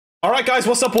Alright guys,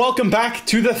 what's up? Welcome back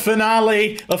to the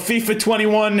finale of FIFA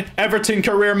 21 Everton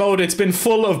Career Mode. It's been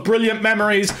full of brilliant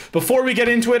memories. Before we get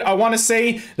into it, I want to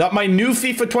say that my new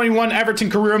FIFA 21 Everton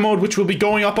Career Mode, which will be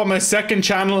going up on my second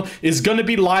channel, is going to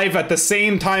be live at the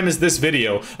same time as this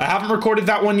video. I haven't recorded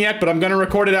that one yet, but I'm going to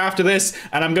record it after this,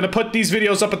 and I'm going to put these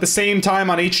videos up at the same time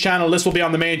on each channel. This will be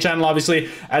on the main channel, obviously,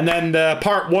 and then the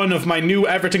part 1 of my new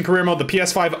Everton Career Mode, the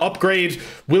PS5 upgrade,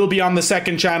 will be on the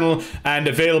second channel and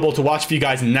available to watch for you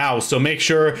guys now. So make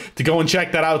sure to go and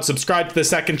check that out. Subscribe to the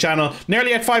second channel.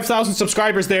 Nearly at 5,000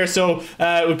 subscribers there, so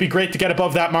it would be great to get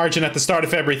above that margin at the start of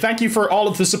February. Thank you for all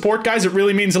of the support, guys. It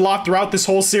really means a lot throughout this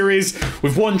whole series.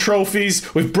 We've won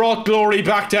trophies, we've brought glory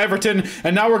back to Everton,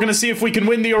 and now we're going to see if we can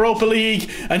win the Europa League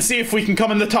and see if we can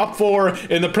come in the top 4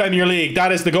 in the Premier League.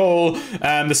 That is the goal.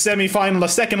 The semi-final, the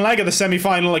second leg of the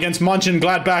semi-final against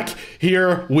Mönchengladbach.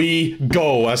 Here we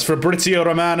go. As Fabrizio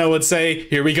Romano would say,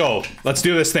 here we go. Let's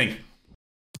do this thing.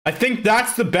 I think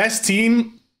that's the best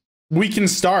team we can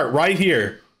start right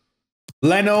here.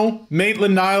 Leno,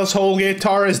 Maitland-Niles, Holgate,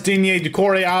 Torres, Digne,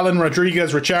 Doucouré, Allen,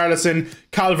 Rodriguez, Richarlison,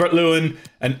 Calvert-Lewin,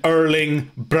 and Erling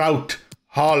Braut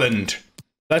Haaland.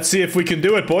 Let's see if we can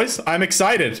do it, boys. I'm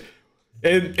excited.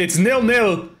 It's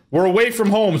 0-0. We're away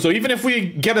from home, so even if we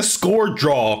get a score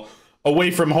draw away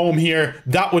from home here,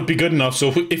 that would be good enough.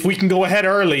 So if we can go ahead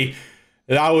early,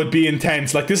 that would be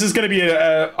intense. Like, this is going to be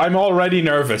I'm already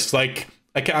nervous. Like,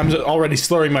 I'm already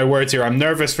slurring my words here. I'm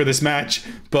nervous for this match,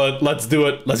 but let's do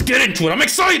it. Let's get into it. I'm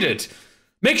excited.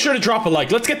 Make sure to drop a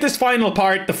like. Let's get this final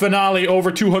part, the finale, over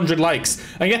 200 likes.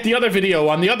 And get the other video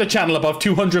on the other channel above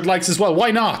 200 likes as well.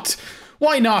 Why not?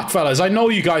 Why not, fellas? I know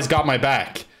you guys got my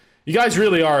back. You guys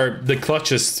really are the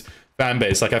clutchest fan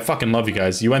base. Like, I fucking love you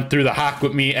guys. You went through the hack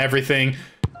with me, everything.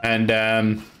 And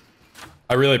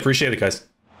I really appreciate it, guys.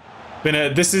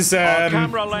 This has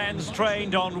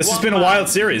been a wild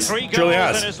series. It truly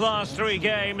has. Well,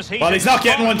 he's not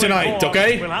getting one tonight,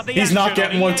 okay? He's not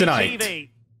getting one tonight.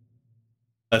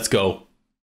 Let's go.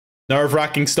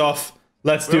 Nerve-wracking stuff.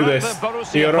 Let's do this.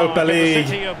 The Europa League.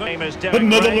 The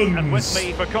Netherlands.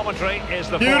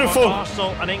 Beautiful.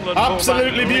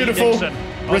 Absolutely beautiful.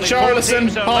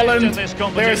 Richarlison, Holland.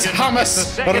 There's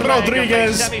James,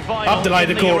 Rodriguez, Abdoulaye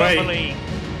Doucouré.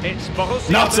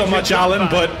 Not so much Allen,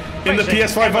 but in the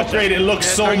PS5 upgrade, it looks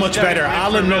so much better.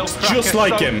 Allen looks just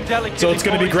like him, so it's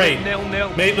going to be great.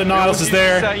 Maitland-Niles is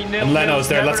there, and Leno's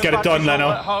there. Let's get it done,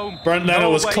 Leno. Bernd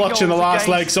Leno was clutch in the last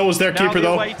leg. So was their keeper,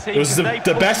 though. It was the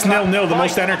best 0-0, the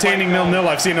most entertaining 0-0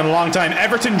 I've seen in a long time.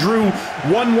 Everton drew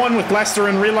 1-1 with Leicester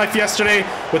in real life yesterday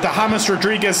with a James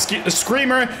Rodriguez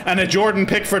screamer and a Jordan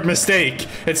Pickford mistake.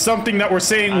 It's something that we're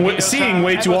seeing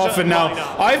way too often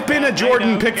now. I've been a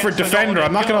Jordan Pickford defender.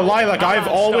 I'm not going to lie. Like, I've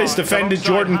always defended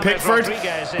Jordan Pickford.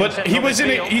 But he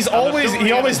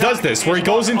always does this, where he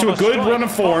goes into a good run of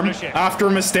form after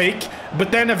a mistake, but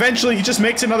then eventually he just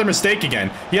makes another mistake again.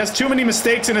 He has too many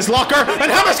mistakes in his locker, and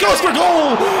James goes for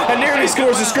goal and nearly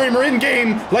scores a screamer in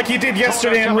game like he did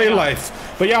yesterday in real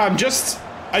life. But yeah,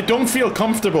 I don't feel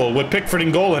comfortable with Pickford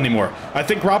in goal anymore. I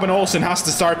think Robin Olsen has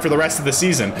to start for the rest of the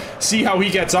season. See how he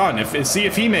gets on. See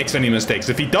if he makes any mistakes.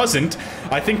 If he doesn't,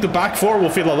 I think the back four will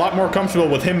feel a lot more comfortable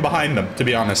with him behind them, to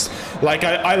be honest. Like,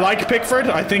 I like Pickford.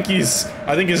 I think he's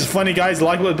a funny guy,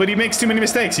 but he makes too many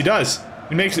mistakes. He does.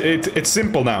 It's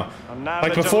simple now.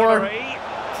 Like before,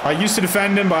 I used to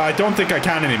defend him, but I don't think I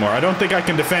can anymore. I don't think I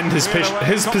can defend his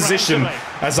position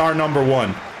as our number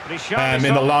 1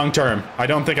 in the long term. I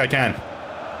don't think I can.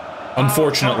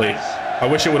 Unfortunately, I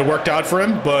wish it would have worked out for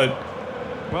him, but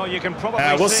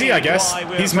we'll see, I guess.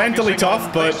 He's mentally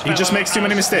tough, but he just makes too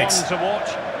many mistakes.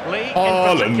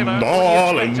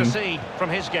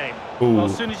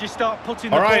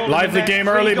 Alright, live the game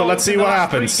early, but let's see what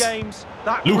happens.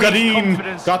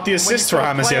 Lucadine got the assist for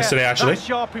James yesterday, actually.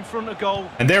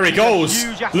 And there he goes.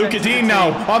 Lucadine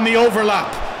now on the overlap.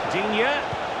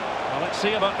 Let's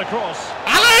see about the cross.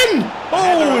 Allen!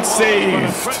 Oh, it's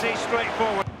saved.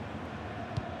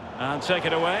 And take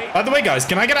it away. By the way, guys,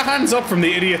 can I get a hands up from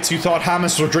the idiots who thought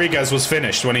James Rodriguez was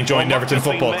finished when he joined Everton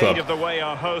Football Club?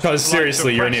 Because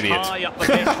seriously, you're an idiot.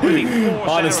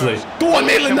 Honestly. Go on,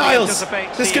 Maitland-Niles!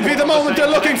 This could be the moment they're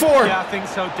looking for!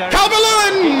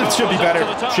 Calvert-Lewin! It should be better.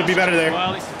 Should be better there.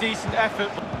 Well, it's a decent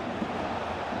effort.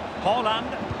 Holland.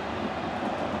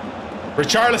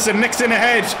 Richarlison nicks in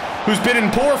ahead, who's been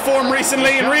in poor form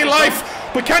recently in real life.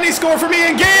 But can he score for me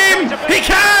in game? He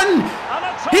can!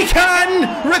 He can!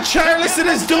 Richarlison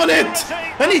has done it!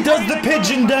 And he does the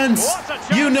pigeon dance.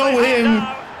 You know him.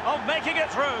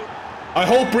 I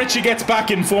hope Richie gets back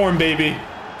in form, baby.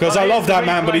 Because I love that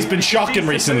man, but he's been shocking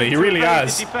recently. He really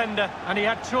has.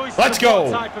 Let's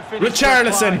go.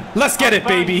 Richarlison. Let's get it,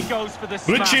 baby.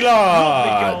 Richie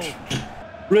Lodge.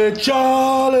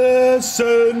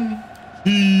 Richarlison.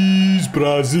 He's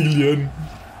Brazilian.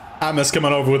 James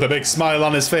coming over with a big smile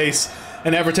on his face.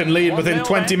 And Everton lead within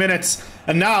 20 minutes.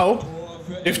 And now,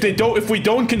 if we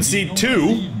don't concede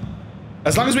 2,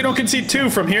 as long as we don't concede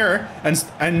 2 from here, and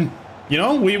you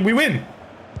know, we win.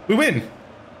 We win.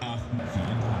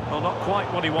 Well, not quite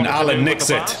what he wanted. And Alan nicks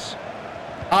it.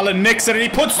 Alan nicks it, and he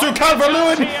puts through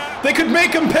Calvert-Lewin. They could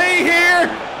make him pay here.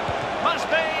 Must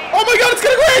be. Oh my God, it's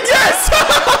gonna go in!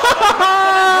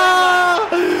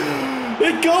 Yes!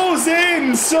 It goes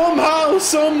in somehow,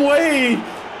 some way.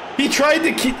 He tried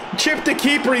to chip the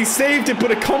keeper, he saved it, but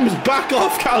it comes back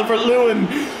off Calvert-Lewin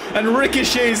and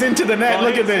ricochets into the net.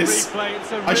 Look at this.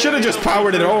 I should have just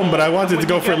powered it home, but I wanted to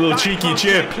go for a little cheeky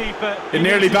chip. It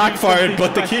nearly backfired,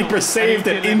 but the keeper saved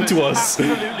it into us,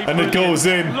 and it goes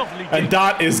in. And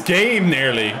that is game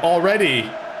nearly already.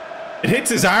 It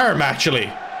hits his arm,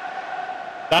 actually.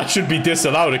 That should be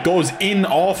disallowed. It goes in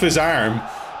off his arm.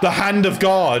 The hand of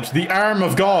God, the arm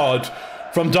of God,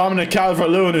 from Dominic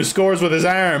Calvert-Lewin, who scores with his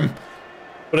arm.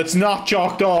 But it's not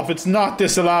chalked off. It's not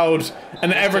disallowed.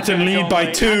 And Everton lead by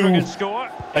 2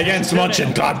 against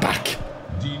Mönchengladbach.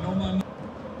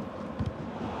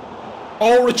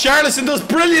 Oh, Richarlison does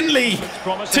brilliantly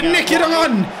to nick it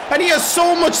on. And he has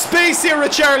so much space here,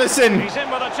 Richarlison. He's in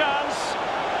with a chance.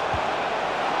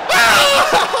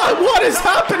 Ah! What is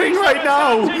happening right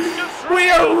now? We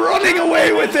are running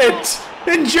away with it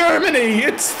in Germany.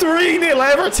 It's 3-0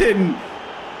 Everton.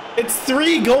 It's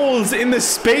 3 goals in the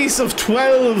space of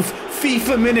 12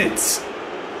 FIFA minutes.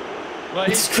 Well,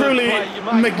 it's truly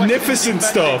magnificent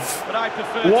stuff.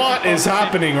 What is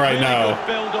happening right now?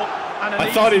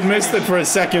 I thought he'd missed it for a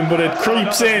second, but it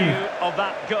creeps in.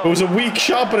 It was a weak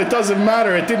shot, but it doesn't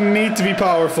matter. It didn't need to be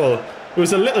powerful. It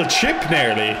was a little chip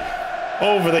nearly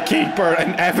over the keeper,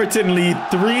 and Everton lead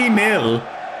 3-0.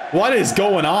 What is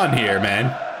going on here,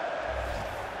 man?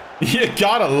 You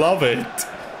gotta love it.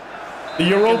 The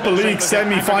Europa League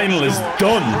semi-final is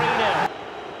done.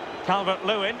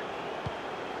 Calvert-Lewin.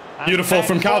 Beautiful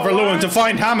from Calvert-Lewin to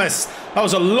find James. That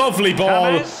was a lovely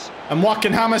ball. And what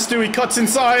can James do? He cuts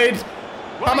inside.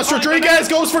 James Rodriguez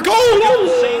goes for goal.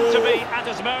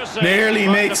 Nearly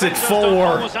makes it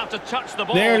 4.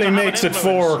 Nearly makes it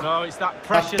 4.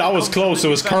 That was close. It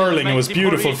was curling. It was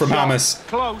beautiful from James.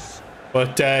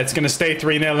 But it's going to stay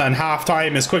 3-0, and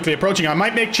half-time is quickly approaching. I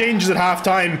might make changes at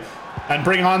half-time and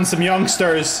bring on some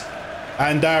youngsters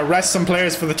and rest some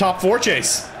players for the top 4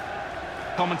 chase.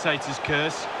 Commentators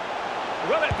curse.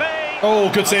 Will it be?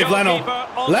 Oh, good save, Leno.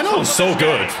 Leno's so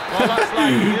good.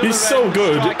 He's so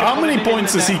good. How many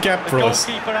points has he kept for us?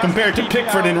 Compared to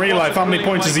Pickford in real life, how many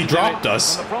points has he dropped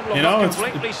us? You know,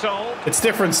 it's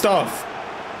different stuff.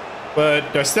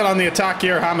 But they're still on the attack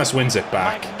here. James wins it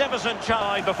back. Magnificent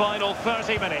try, the final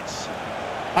 30 minutes.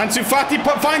 Ansu Fati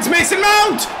finds Mason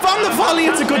Mount from the volley.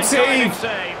 It's a good save.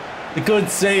 A good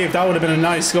save. That would have been a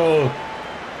nice goal.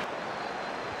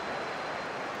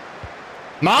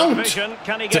 Mount.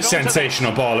 It's a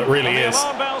sensational ball. It really is.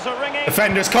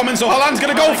 Defender's coming, so Holland's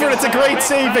going to go for it. It's a great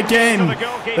save again.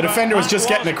 The defender was just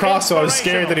getting across, so I was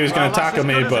scared that he was going to tackle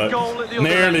me, but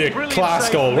nearly a class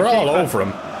goal. We're all over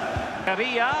him.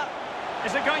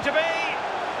 Is it going to be?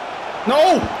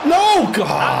 No! No!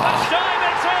 God!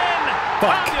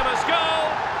 Fuck.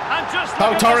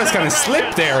 How Torres kind of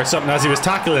slipped there or something as he was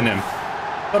tackling him.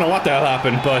 Don't know what the hell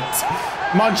happened, but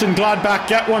Mönchengladbach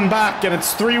get one back, and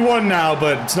it's 3-1 now,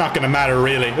 but it's not going to matter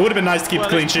really. It would have been nice to keep a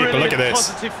clean sheet, but look at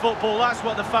this.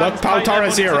 Look, Pau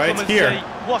Torres here, right? Here.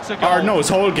 Or no, it's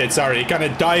Holgate, sorry. He kind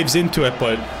of dives into it,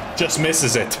 but just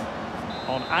misses it.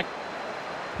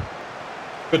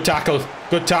 Good tackle.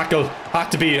 Good tackle.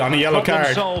 Had to be on a yellow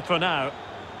card. For now.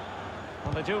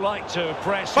 And they do like to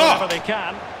press wherever they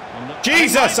can.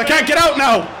 Jesus, I can't get out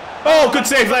now. Oh, good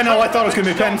save, Leno. I thought it was going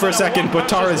to be pen for a second, but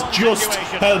Torres just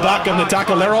held back on the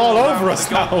tackle. They're all over us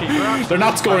now. They're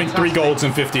not scoring 3 goals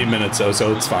in 15 minutes, though,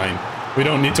 so it's fine. We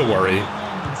don't need to worry.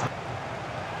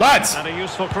 Lads,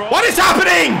 what is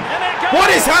happening? What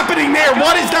is happening there?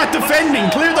 What is that defending?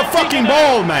 Clear the fucking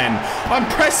ball, man. I'm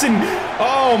pressing.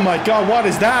 Oh, my God, what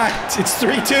is that? It's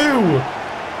 3-2.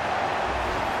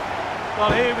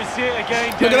 Well, here we see it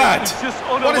again. Look at that.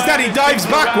 What is that? He dives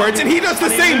backwards and he does the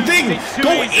same thing.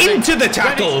 Go into the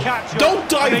tackle. Don't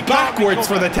dive backwards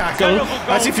for the tackle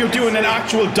as if you're doing an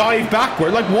actual dive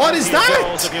backward. Like, what is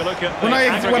that? When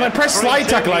I press slide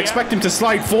tackle, I expect him to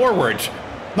slide forward,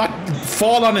 not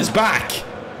fall on his back.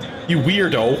 You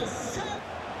weirdo.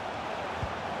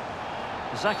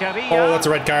 Oh, that's a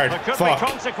red card. There could Fuck. be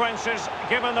consequences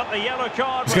given that the yellow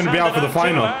card He's going to be out for the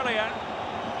final.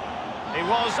 He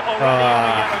was already on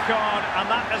a yellow card, and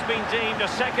that has been deemed a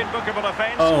second bookable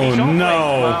offence. Oh, He's on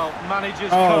no. Well, managers,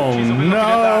 Oh, coaches will be looking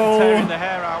at that and no. tearing the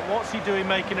hair out. What's he doing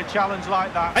making a challenge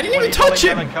like that? I didn't even touch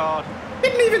him. Card?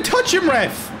 Didn't even touch him,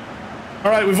 ref. All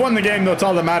right, we've won the game, though. It's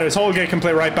all that matters. Holgate can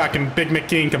play right back, and Big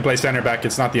McKean can play centre back.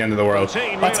 It's not the end of the world.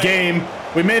 That's game.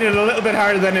 We made it a little bit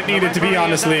harder than it needed to be,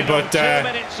 honestly, but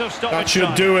that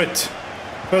should do it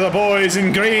for the boys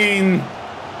in green.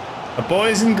 The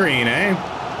boys in green, eh?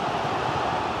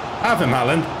 Have him,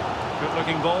 Alan.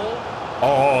 Good-looking ball.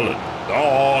 All in.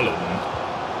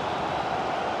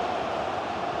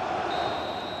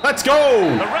 Let's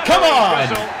go! Come on!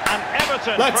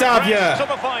 Let's have ya!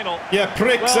 Yeah,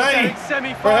 pricks, eh?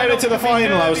 We're headed to the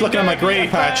final. I was looking at my grey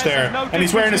patch there, and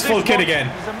he's wearing his full kit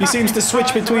again. He seems to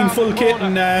switch between full kit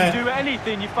and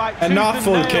not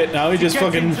full kit now. He just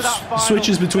fucking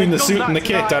switches between the suit and the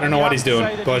kit. I don't know what he's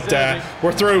doing, but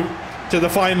we're through to the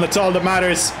final. It's all that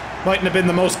matters. Mightn't have been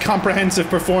the most comprehensive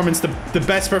performance, the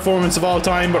best performance of all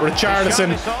time, but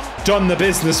Richarlison done the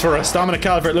business for us. Dominic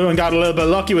Calvert-Lewin got a little bit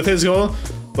lucky with his goal,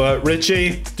 but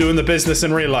Richie doing the business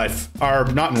in real life. Or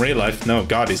not in real life. No,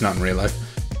 God, he's not in real life.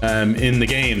 In the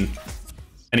game.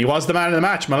 And he was the man of the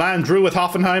match. Milan drew with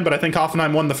Hoffenheim, but I think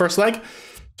Hoffenheim won the first leg.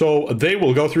 So they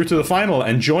will go through to the final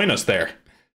and join us there.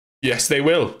 Yes, they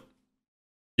will.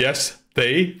 Yes,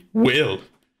 they will.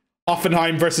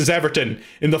 Hoffenheim versus Everton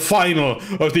in the final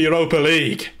of the Europa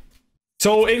League.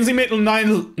 So Ainsley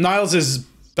Maitland-Niles is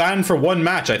banned for one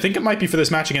match. I think it might be for this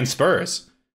match against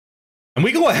Spurs. And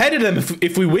we go ahead of them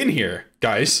if we win here,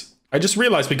 guys. I just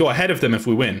realized we go ahead of them if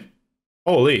we win.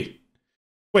 Holy.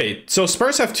 Wait, so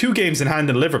Spurs have 2 games in hand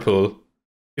in Liverpool.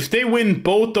 If they win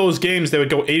both those games, they would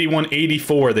go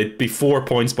 81-84. They'd be 4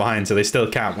 points behind, so they still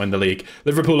can't win the league.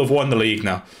 Liverpool have won the league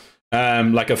now.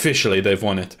 Like officially, they've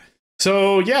won it.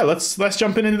 So yeah, let's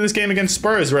jump into this game against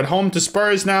Spurs. We're at home to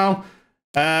Spurs now.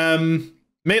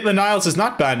 Maitland-Niles is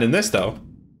not banned in this though.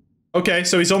 Okay,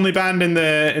 so he's only banned in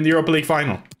the Europa League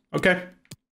final. Okay.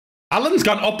 Alan's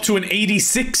gone up to an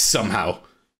 86 somehow.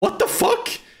 What the fuck?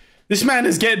 This man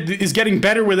is getting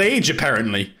better with age,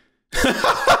 apparently.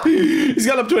 He's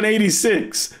got up to an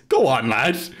 86. Go on,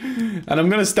 lad. And I'm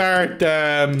going to start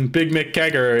Big Mick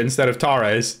Kegger instead of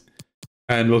Torres.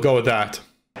 And we'll go with that.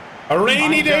 A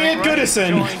rainy day at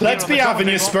Goodison. Let's be having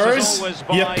you, Spurs.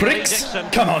 You pricks.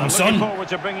 Come on, son. Forward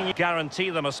to guarantee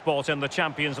them a spot in the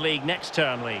Champions League next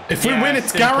term, Lee. If we win,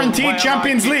 it's guaranteed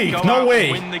Champions League. No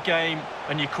way. Win the game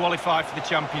and you qualify for the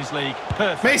Champions League.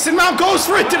 Perfect. Mason Mount goes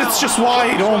for it and it's just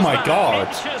wide. Oh my God.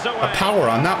 The power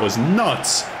on that was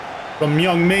nuts from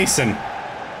young Mason.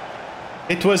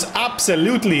 It was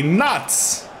absolutely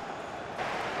nuts.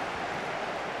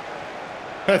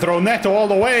 Pedro Neto all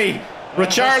the way.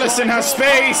 Richarlison has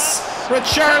space.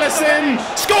 Richarlison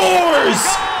scores!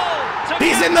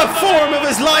 He's in the form of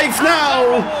his life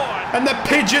now. And the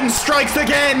pigeon strikes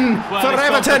again for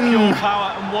Everton.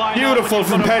 Beautiful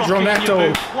from Pedro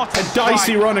Neto. A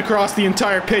dicey run across the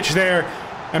entire pitch there.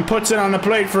 And puts it on the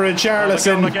plate for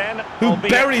Richarlison, who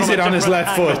buries it on his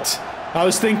left foot. I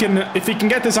was thinking if he can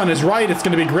get this on his right, it's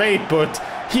going to be great. But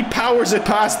he powers it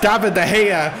past David De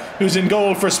Gea, who's in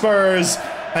goal for Spurs.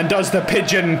 And does the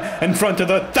pigeon in front of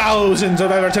the thousands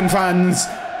of Everton fans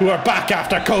who are back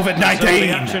after COVID-19. So the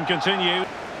action continued.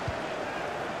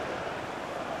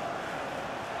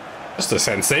 Just a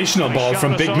sensational ball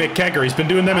from Big Mick Kegger. He's been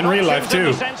doing them in real life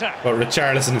too. But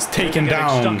Richarlison is taken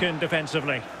down. Stuck in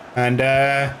defensively. And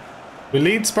we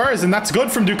lead Spurs, and that's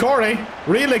good from Doucouré.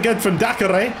 Really good from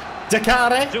Dakare.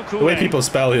 The way people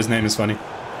spell his name is funny.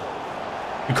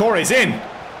 Doucouré's in.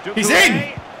 He's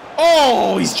in.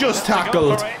 Oh, he's just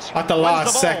tackled at the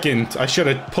last second. I should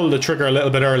have pulled the trigger a little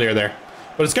bit earlier there.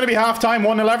 But it's going to be half-time,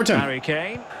 1-0 Everton.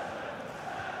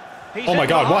 Oh my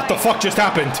God, what the fuck just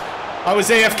happened? I was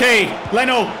AFK.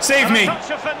 Leno, save me.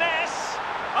 Touch of finesse.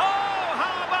 Oh,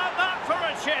 how about that for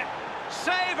a chip?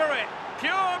 Savour it.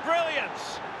 Pure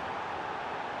brilliance.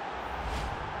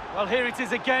 Well, here it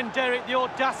is again, Derek. The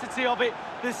audacity of it,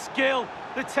 the skill,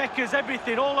 the techers,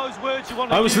 everything, all those words you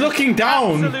want to I was looking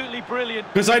down. Absolutely brilliant.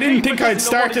 Because I didn't think I'd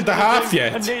started the half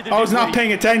yet. I was not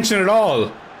paying attention at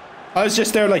all. I was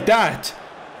just there like that.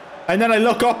 And then I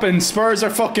look up and Spurs are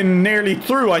fucking nearly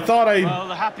through. I thought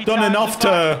I'd done enough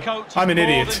to... I'm an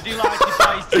idiot.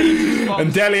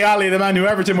 And Dele Alli, the man who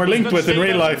Everton were linked with in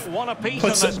real life,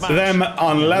 puts them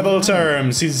on level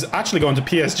terms. He's actually going to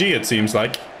PSG, it seems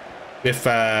like. If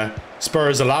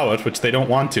Spurs allow it, which they don't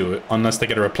want to, unless they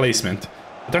get a replacement.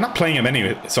 But they're not playing him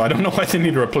anyway, so I don't know why they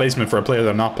need a replacement for a player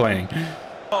they're not playing.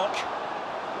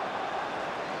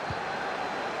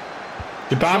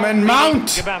 Jvnkie,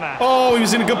 Mount! Oh, he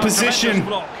was in a good position.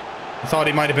 I thought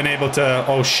he might have been able to...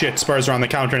 Oh shit, Spurs are on the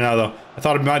counter now though. I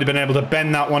thought he might have been able to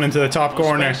bend that one into the top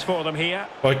corner. For them here.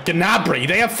 But Gnabry,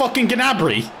 they have fucking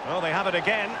Gnabry. Well, they have it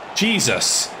again.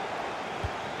 Jesus.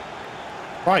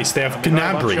 Christ, they have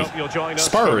Gnabry.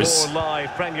 Spurs. For more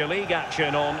live Premier League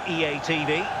action on EA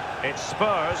TV. It's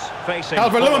Spurs facing...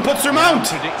 Calvert-Lewin puts their Mount.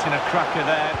 Predicting a cracker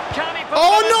there. Can he put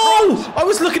Oh no! I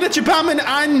was looking at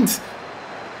Jvnkie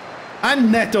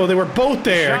and Neto. They were both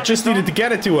there. Just needed to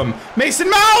get it to him. Mason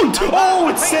Mount! Oh,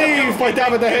 it's saved by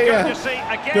David De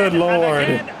Gea. Good lord.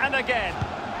 And again.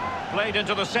 Played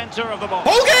into the centre of the box.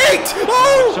 Holgate!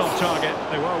 Oh! Soft target.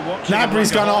 They were watching.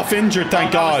 Gnabry's gone off injured,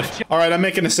 thank God. All right, I'm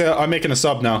making a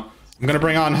sub now. I'm going to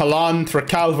bring on Hound for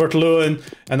Calvert-Lewin,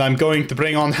 and I'm going to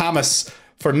bring on James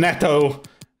for Neto,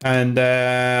 and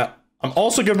I'm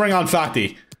also going to bring on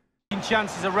Katti.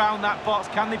 Chances around that box.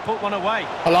 Can they put one away?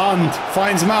 Hound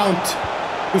finds Mount,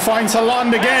 who finds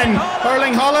Hound again.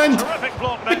 Erling Haaland.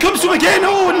 It comes to him again.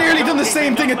 Oh, nearly done the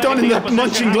same thing it done in the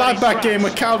Mönchengladbach game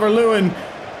with Calvert-Lewin,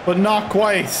 but not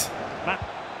quite.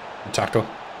 Tackle.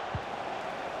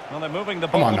 Well, they're moving the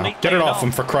Come ball on now, get it off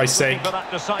him for Christ's sake.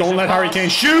 Don't let pass. Harry Kane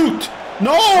shoot.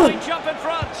 No! Jump in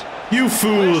front. You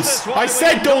fools! I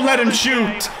said don't let him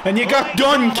shoot, and you got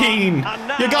done, Keane.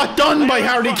 You got done by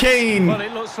Harry Kane. Well,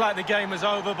 it looks like the game was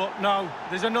over, but no,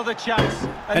 there's another chance.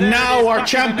 And now our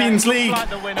Champions League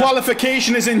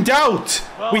qualification is in doubt.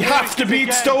 Well, we have to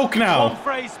beat Stoke now. One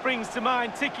phrase springs to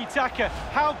mind: tiki-taka.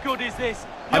 How good is this?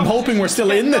 I'm hoping we're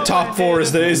still in the top four.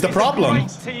 Is the problem?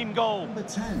 Team goal.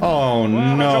 Oh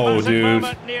no,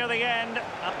 dude! Near the end.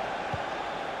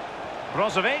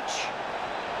 Brozovic.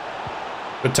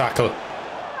 Good tackle.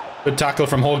 Good tackle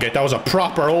from Holgate. That was a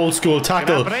proper old school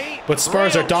tackle. But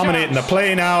Spurs are dominating the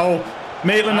play now.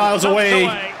 Maitland-Niles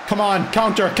away. Come on,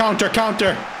 counter, counter,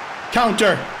 counter.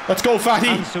 Counter. Let's go,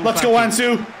 Katti. Let's go,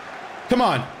 Ansu. Come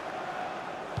on.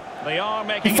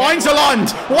 He finds Hound.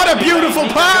 What a beautiful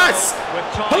pass.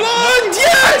 Hound,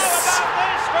 yes!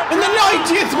 In the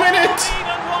 90th minute.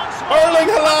 Erling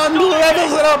Haaland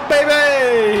levels it up,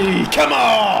 baby. Come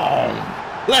on.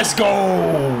 Let's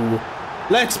go.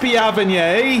 Let's be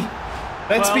Avenue.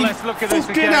 Let's be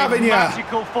fucking Avenue.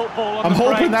 I'm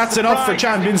hoping that's enough for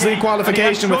Champions League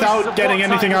qualification without getting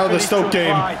anything out of the Stoke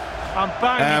game.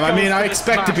 I mean, I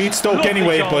expect to beat Stoke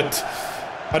anyway, but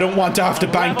I don't want to have to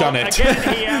bank on it.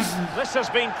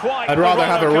 I'd rather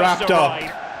have it wrapped up.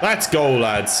 Let's go,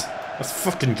 lads. Let's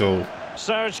fucking go.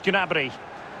 Serge Gnabry.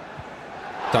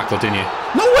 Tackle, didn't you?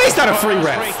 No way is that a free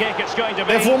ref.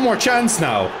 They have one more chance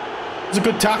now. It was a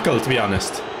good tackle, to be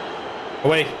honest.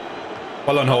 Away.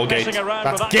 Well on, Holgate.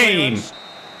 That's game.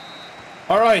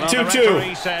 Alright,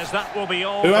 2-2.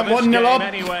 We went 1-0 up.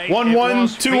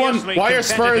 1-1, 2-1. Why are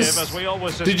Spurs...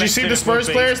 Did you see the Spurs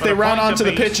players? They ran onto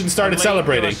the pitch and started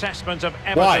celebrating.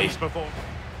 Why?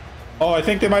 Oh, I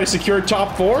think they might have secured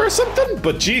top 4 or something?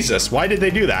 But Jesus, why did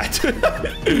they do that?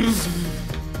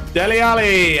 Dele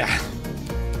Alli.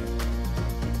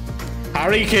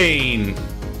 Harry Kane.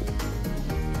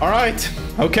 Alright,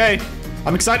 okay.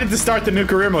 I'm excited to start the new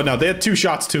career mode now. They had 2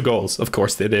 shots, 2 goals. Of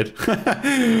course they did.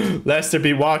 Leicester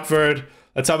beat Watford.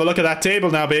 Let's have a look at that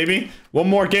table now, baby. One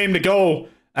more game to go.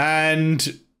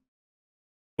 And...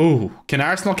 Ooh, can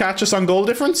Arsenal catch us on goal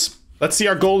difference? Let's see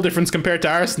our goal difference compared to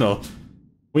Arsenal.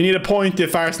 We need a point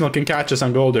if Arsenal can catch us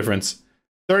on goal difference.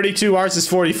 32, ours is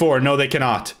 44. No, they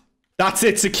cannot. That's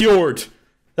it, secured.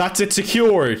 That's it,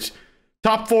 secured.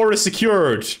 Top 4 is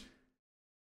secured.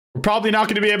 We're probably not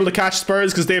going to be able to catch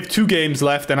Spurs because they have 2 games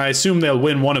left, and I assume they'll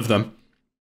win one of them.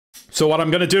 So what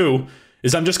I'm going to do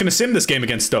is I'm just going to sim this game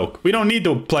against Stoke. We don't need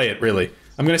to play it, really.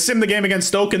 I'm going to sim the game against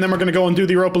Stoke, and then we're going to go and do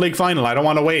the Europa League final. I don't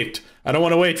want to wait. I don't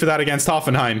want to wait for that against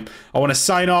Hoffenheim. I want to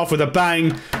sign off with a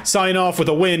bang, sign off with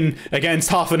a win against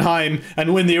Hoffenheim,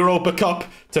 and win the Europa Cup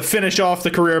to finish off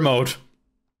the career mode.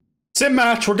 Sim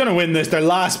match, we're going to win this. They're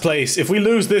last place. If we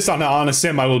lose this on a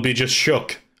sim, I will be just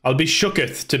shook. I'll be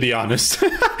shooketh, to be honest.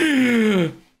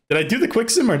 Did I do the quick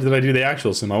sim or did I do the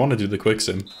actual sim? I want to do the quick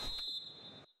sim.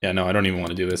 Yeah, no, I don't even want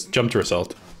to do this. Jump to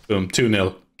result. Boom,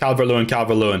 2-0. Calvert-Lewin,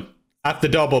 Calvert-Lewin. At the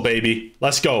double, baby.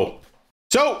 Let's go.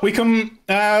 So, we come...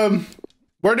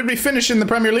 where did we finish in the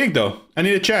Premier League, though? I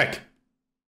need to check.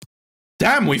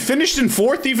 Damn, we finished in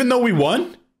 4th even though we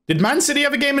won? Did Man City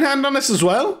have a game in hand on us as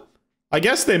well? I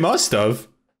guess they must have.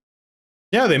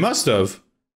 Yeah, they must have.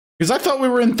 Because I thought we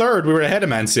were in 3rd. We were ahead of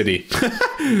Man City.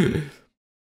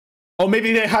 Oh,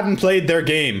 maybe they hadn't played their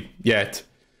game yet.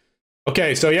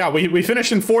 Okay, so yeah, we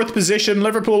finished in 4th position.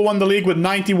 Liverpool won the league with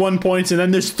 91 points. And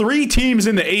then there's 3 teams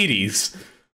in the 80s.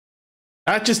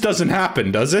 That just doesn't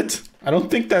happen, does it? I don't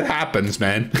think that happens,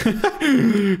 man.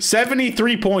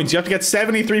 73 points. You have to get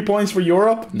 73 points for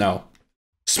Europe? No.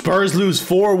 Spurs lose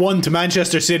 4-1 to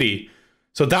Manchester City.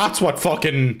 So that's what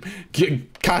fucking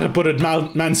catapulted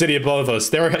Man City above us.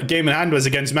 Their game in hand was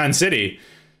against Man City.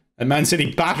 And Man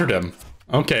City battered them.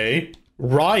 Okay.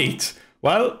 Right.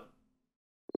 Well,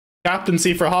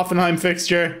 captaincy for Hoffenheim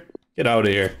fixture. Get out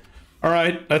of here.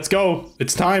 Alright, let's go.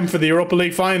 It's time for the Europa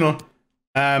League final.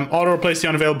 Auto replace the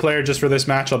unavailable player just for this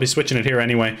match. I'll be switching it here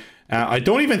anyway. I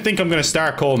don't even think I'm going to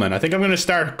start Coleman. I think I'm going to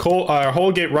start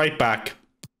Holgate right back.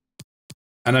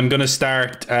 And I'm going to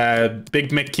start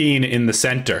Big McKean in the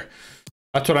center.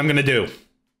 That's what I'm going to do.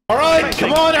 Alright,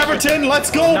 come on Everton,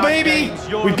 let's go baby!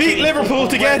 We beat Liverpool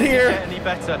to get here.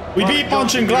 We beat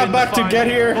Mönchengladbach to get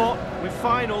here.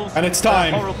 And it's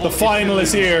time. The final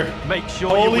is here.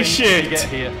 Holy shit.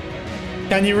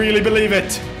 Can you really believe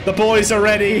it? The boys are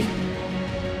ready.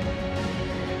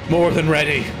 More than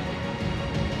ready.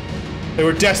 They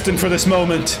were destined for this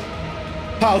moment.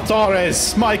 Pau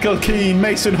Torres, Michael Keane,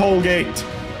 Mason Holgate,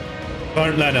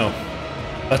 Bernd Leno.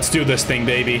 Let's do this thing,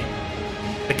 baby.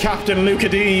 The captain,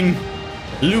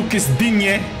 Lucas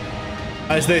Digne,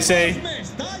 as they say,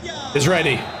 is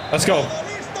ready. Let's go.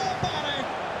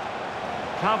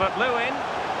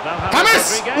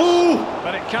 James! Ooh!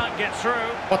 But it can't get through.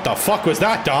 What the fuck was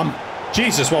that, Dom?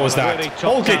 Jesus, what was that?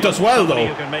 Holgate does well,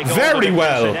 though. Very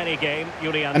well.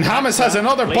 And James has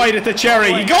another bite at the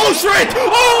cherry. He goes for it!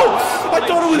 Oh! I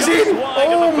thought it was in!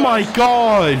 Oh my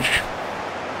god!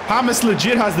 James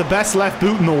legit has the best left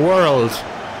boot in the world.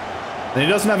 And he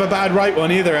doesn't have a bad right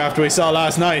one either after we saw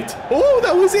last night. Oh,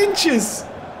 that was inches!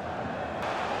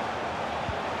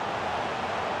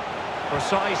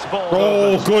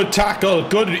 Oh, good tackle.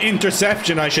 Good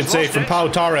interception, I should say, from Pau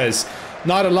Torres.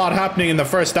 Not a lot happening in the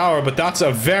first hour, but that's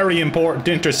a very important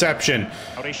interception.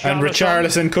 And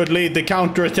Richarlison could lead the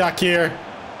counter-attack here.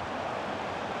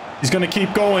 He's going to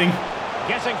keep going.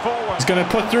 He's going to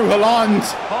put through Haaland.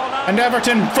 And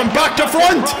Everton from back to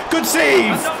front. Good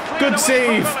save. Good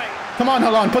save. Come on,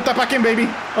 Haaland. Put that back in, baby.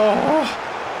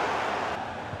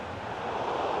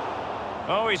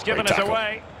 Oh, he's given it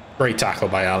away. Great tackle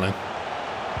by Allen.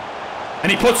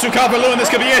 And he puts through Calvert-Lewin.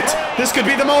 This could be it. This could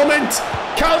be the moment.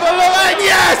 Calvert-Lewin,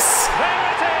 yes!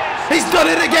 He's done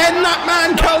it again, that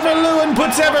man. Calvert-Lewin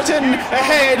puts Everton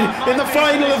ahead in the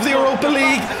final of the Europa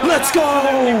League. Let's go!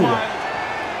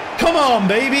 Come on,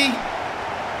 baby.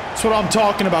 That's what I'm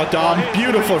talking about, Dom.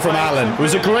 Beautiful from Allen. It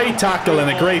was a great tackle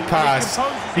and a great pass.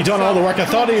 He done all the work. I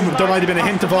thought there might have been a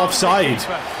hint of offside,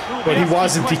 but he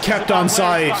wasn't. He kept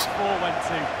onside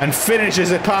and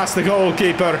finishes it past the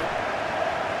goalkeeper.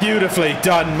 Beautifully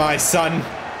done, my son.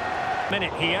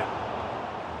 Minute here.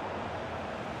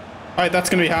 Alright, that's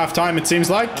going to be half-time, it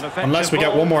seems like. Unless we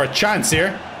get one more chance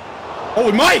here. Oh,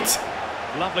 we might!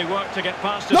 Lovely work to get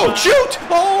past. No, shoot!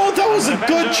 Oh, that was a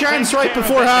good chance right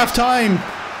before half-time.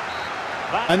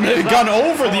 And they'd gone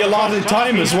over the allotted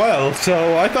time as well.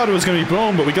 So I thought it was going to be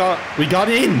blown, but we got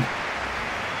in.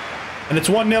 And it's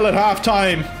 1-0 at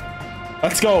half-time.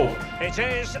 Let's go. It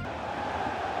is.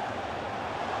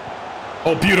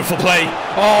 Oh, beautiful play.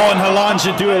 Oh, and Haaland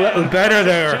should do a little better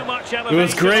there. It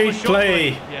was great play.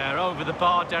 Yeah, over the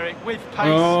bar, Derek, with pace.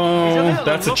 Oh,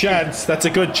 that's a chance. That's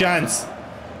a good chance.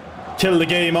 Kill the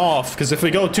game off, because if we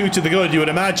go 2 to the good, you would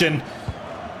imagine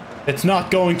it's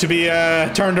not going to be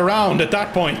turned around at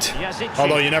that point.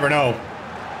 Although you never know.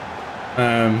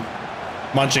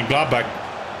 Mönchengladbach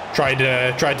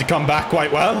tried to come back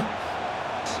quite well.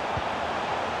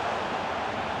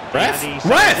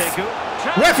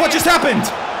 Ref, what just happened?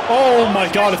 Oh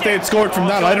my god, if they had scored from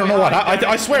that, I don't know what.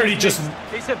 I swear he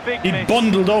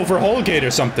bundled over Holgate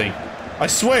or something. I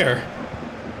swear.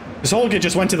 This Holgate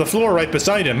just went to the floor right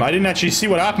beside him. I didn't actually see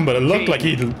what happened, but it looked like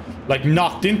he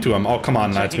knocked into him. Oh, come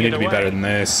on, lads. We need to be better than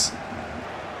this.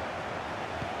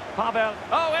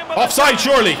 Offside,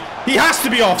 surely. He has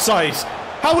to be offside.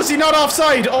 How is he not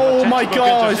offside? Oh my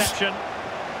god.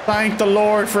 Thank the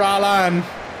Lord for Alan.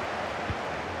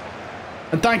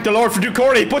 And thank the Lord for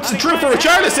Ducouré. He puts it through for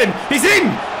Richarlison. He's in.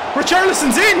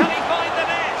 Richarlison's in.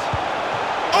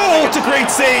 Oh, it's a great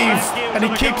save. And he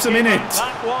keeps him in it.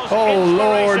 Oh,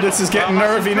 Lord, this is getting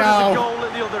nervy now. Goal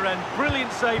at the other end.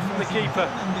 Brilliant save from the keeper.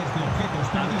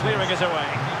 And clearing us away.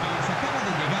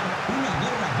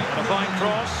 A fine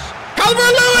cross.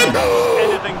 Calvert-Lewin!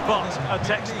 Anything but a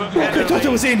textbook. I thought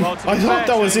that was in. I thought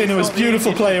that was in. It was a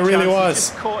beautiful play. It really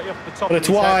was. But it's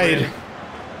wide.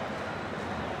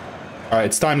 Alright,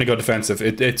 it's time to go defensive.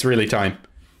 It's really time.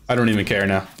 I don't even care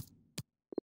now.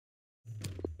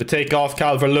 to take off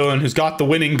Calvert-Lewin, who's got the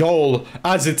winning goal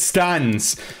as it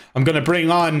stands. I'm going to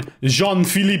bring on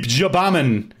Jean-Philippe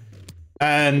Jabaman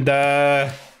and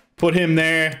put him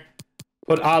there.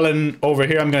 Put Allen over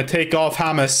here. I'm going to take off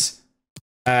Hamas.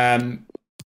 I'm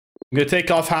going to take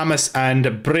off Hamas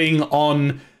and bring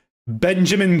on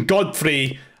Benjamin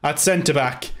Godfrey at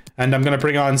centre-back. And I'm going to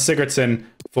bring on Sigurdsson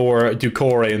for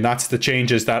Ducore. And that's the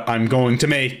changes that I'm going to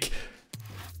make.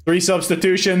 3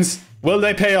 substitutions. Will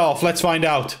they pay off? Let's find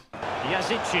out.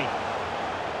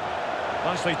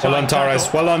 Nicely well on Torres.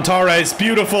 Well on Torres.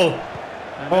 Beautiful.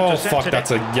 Oh, fuck.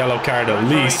 That's a yellow card at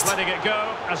least.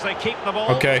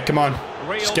 Okay, come on.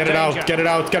 Just get it out. Get it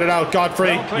out. Get it out. Godfrey.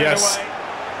 Yes.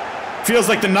 Feels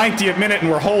like the 90th minute and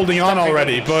we're holding on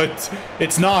already, but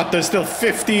it's not. There's still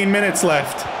 15 minutes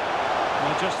left.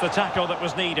 Well, just the tackle that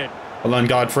was needed. Well on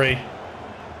Godfrey.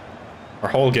 Or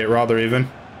Holgate, rather, even.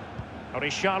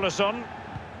 Richarlison.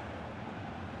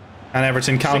 And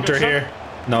Everton counter here.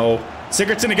 No.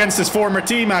 Sigurdsson against his former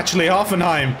team, actually.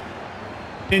 Hoffenheim.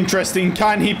 Interesting.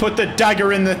 Can he put the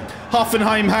dagger in the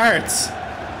Hoffenheim hearts?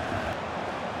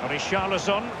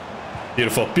 Richarlison.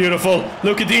 Beautiful. Beautiful.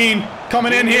 Luca Dean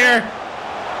coming in here.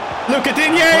 Luca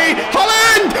Dean. Yay!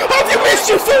 Holland! Have you missed,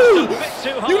 you fool?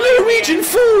 You Norwegian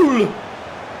fool!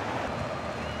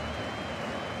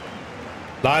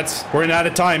 Lads, we're in out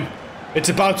of time. It's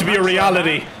about to be a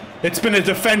reality. It's been a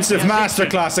defensive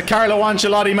masterclass, a Carlo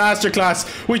Ancelotti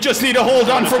masterclass. We just need to hold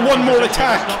on for one more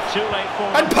attack.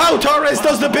 And Pau Torres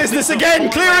does the business again.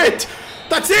 Clear it.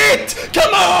 That's it.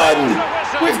 Come on.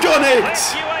 We've done it.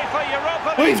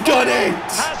 We've done it.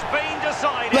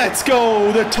 Let's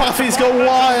go. The Toffees go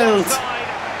wild.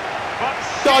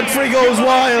 Godfrey goes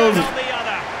wild.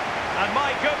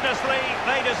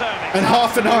 And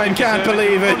Hoffenheim can't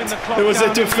believe it. It was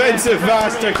a defensive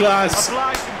masterclass.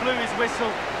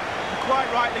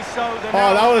 Quite rightly so.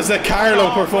 Oh, that was a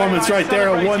Carlo performance right there.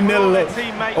 A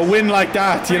 1-0, a win like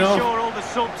that, you know.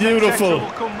 Beautiful.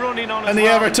 And the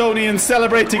Evertonians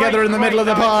celebrate together in the middle of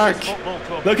the park.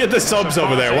 Look at the subs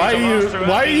over there. Why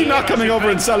are you not coming over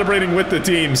and celebrating with the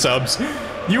team, subs?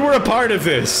 You were a part of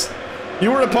this.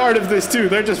 You were a part of this too.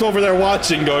 They're just over there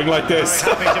watching, going like this.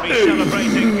 Happy to be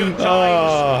celebrating good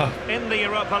times in the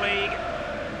Europa League.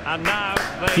 And now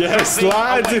yes,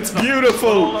 lads, it's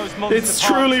beautiful. It's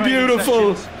truly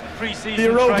beautiful. The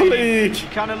Europa League,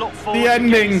 the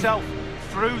ending.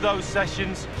 Through those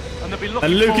sessions, and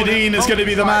Luca Dean is going to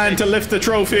be the man to lift the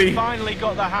trophy. Finally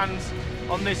got their hands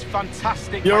on this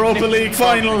fantastic Europa League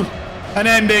final, an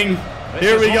ending.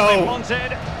 Here we go.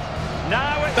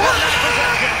 Now it's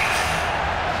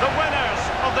the winners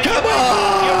of the Come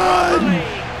on!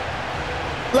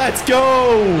 Let's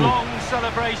go! Long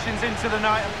celebrations into the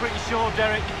night, I'm pretty sure,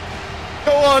 Derek.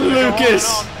 Go on,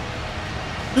 Lucas!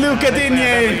 Luca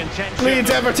Digne leads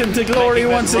Everton to glory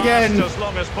once again. As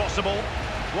long as possible.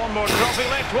 One more trophy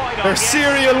left wide. They're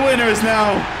serial winners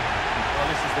now. Well,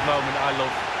 this is the moment I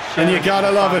love. And you gotta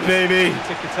love it, baby.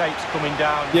 Ticker tapes coming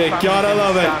down. You gotta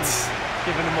love it.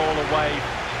 Giving them all away.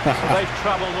 They've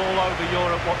travelled all over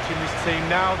Europe watching this team.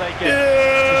 Now they get to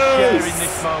share in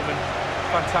this moment.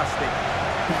 Fantastic.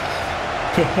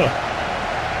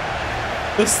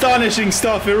 Astonishing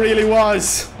stuff, it really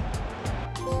was.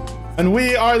 And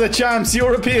we are the champs,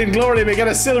 European glory. We get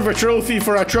a silver trophy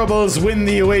for our troubles, win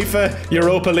the UEFA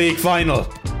Europa League final.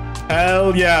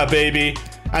 Hell yeah, baby.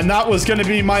 And that was going to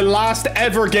be my last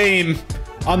ever game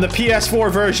on the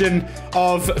PS4 version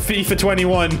of FIFA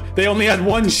 21. They only had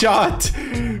one shot.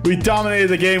 We dominated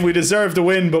the game. We deserved the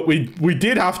win, but we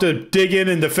did have to dig in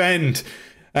and defend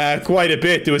quite a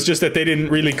bit. It was just that they didn't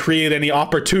really create any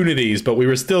opportunities, but we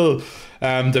were still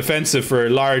defensive for a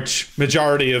large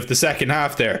majority of the second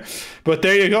half there. But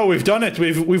there you go, we've done it.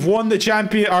 We've won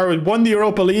the won the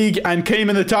Europa League and came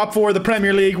in the top 4 of the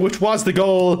Premier League, which was the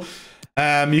goal.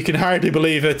 You can hardly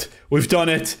believe it. We've done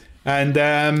it, and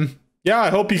yeah, I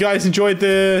hope you guys enjoyed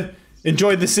the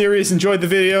series, enjoyed the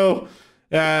video,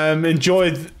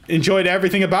 enjoyed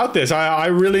everything about this. I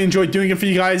really enjoyed doing it for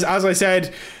you guys. As I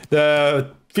said,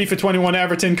 the FIFA 21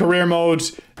 Everton career mode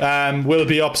will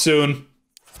be up soon.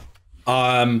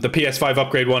 The PS5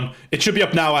 upgrade one. It should be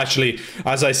up now, actually.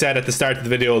 As I said at the start of the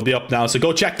video, it'll be up now. So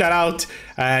go check that out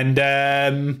and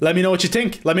let me know what you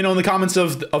think. Let me know in the comments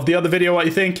of the other video what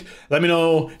you think. Let me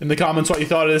know in the comments what you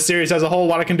thought of the series as a whole,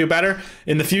 what I can do better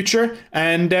in the future.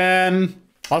 And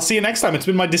I'll see you next time. It's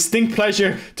been my distinct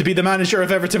pleasure to be the manager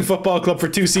of Everton Football Club for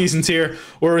 2 seasons here.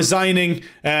 We're resigning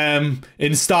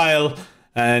in style.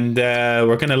 And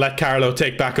we're going to let Carlo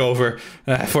take back over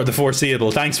for the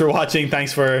foreseeable. Thanks for watching.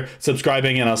 Thanks for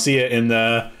subscribing. And I'll see you in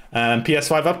the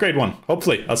PS5 upgrade one.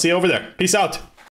 Hopefully. I'll see you over there. Peace out.